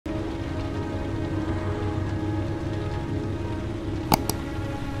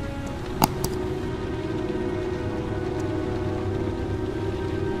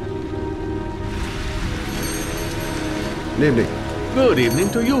Good evening. Good evening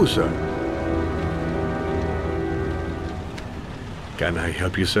to you, sir. Can I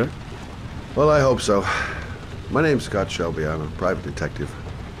help you, sir? Well, I hope so. My name's Scott Shelby. I'm a private detective.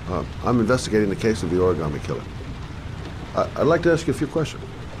 I'm investigating the case of the origami killer. I'd like to ask you a few questions.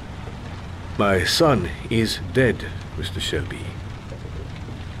 My son is dead, Mr. Shelby.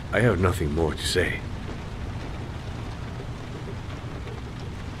 I have nothing more to say.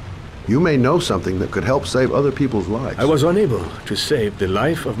 You may know something that could help save other people's lives. I was unable to save the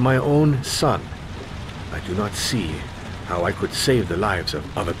life of my own son. I do not see how I could save the lives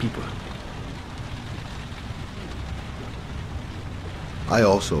of other people. I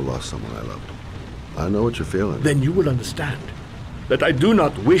also lost someone I loved. I know what you're feeling. Then you will understand that I do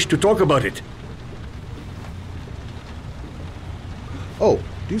not wish to talk about it. Oh,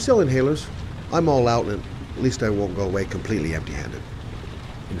 do you sell inhalers? I'm all out, and at least I won't go away completely empty-handed.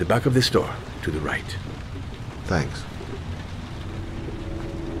 In the back of the store, to the right. Thanks.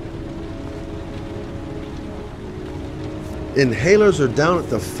 Inhalers are down at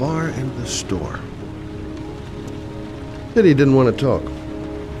the far end of the store. Pity he didn't want to talk.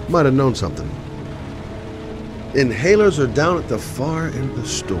 Might have known something. Inhalers are down at the far end of the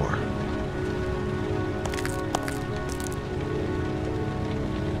store.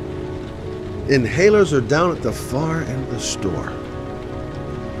 Inhalers are down at the far end of the store.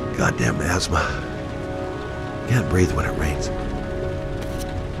 Goddamn asthma. Can't breathe when it rains.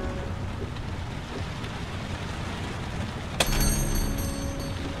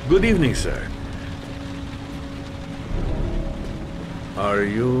 Good evening, sir. Are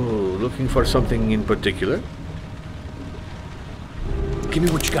you looking for something in particular? Give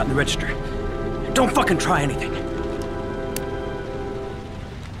me what you got in the register. Don't fucking try anything.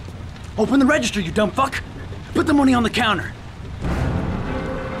 Open the register, you dumb fuck! Put the money on the counter.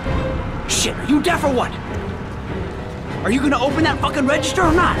 Shit, are you deaf or what? Are you gonna open that fucking register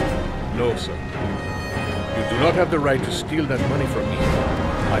or not? No, sir. You do not have the right to steal that money from me.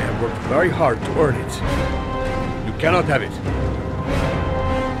 I have worked very hard to earn it. You cannot have it.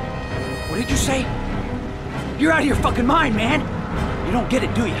 What did you say? You're out of your fucking mind, man! You don't get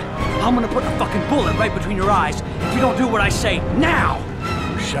it, do you? I'm gonna put the fucking bullet right between your eyes if you don't do what I say now!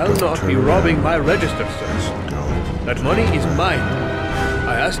 You shall not be robbing my register, sir. That money is mine.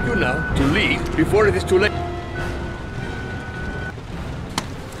 I ask you now to leave before it is too late.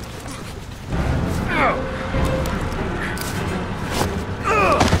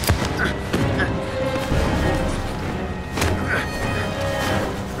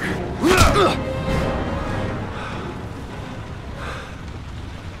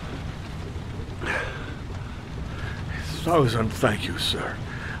 Thousand thank you, sir.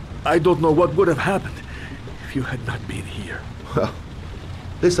 I don't know what would have happened if you had not been here. Well,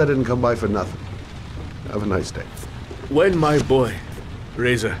 at least I didn't come by for nothing. Have a nice day. When my boy,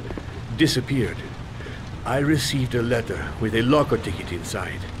 Reza, disappeared, I received a letter with a locker ticket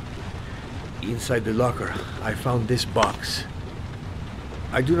inside. Inside the locker, I found this box.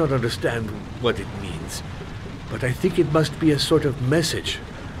 I do not understand what it means, but I think it must be a sort of message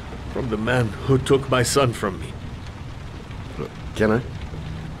from the man who took my son from me. Can I?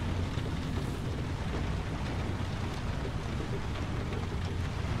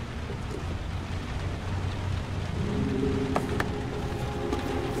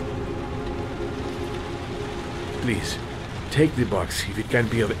 Please, take the box if it can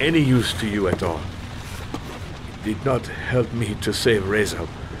be of any use to you at all. It did not help me to save Reza,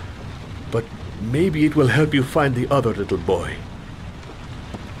 but maybe it will help you find the other little boy.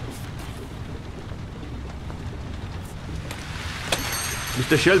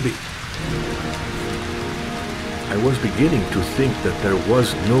 Mr. Shelby, I was beginning to think that there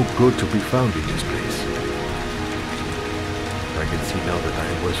was no good to be found in this place. I can see now that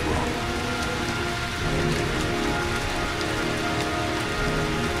I was wrong.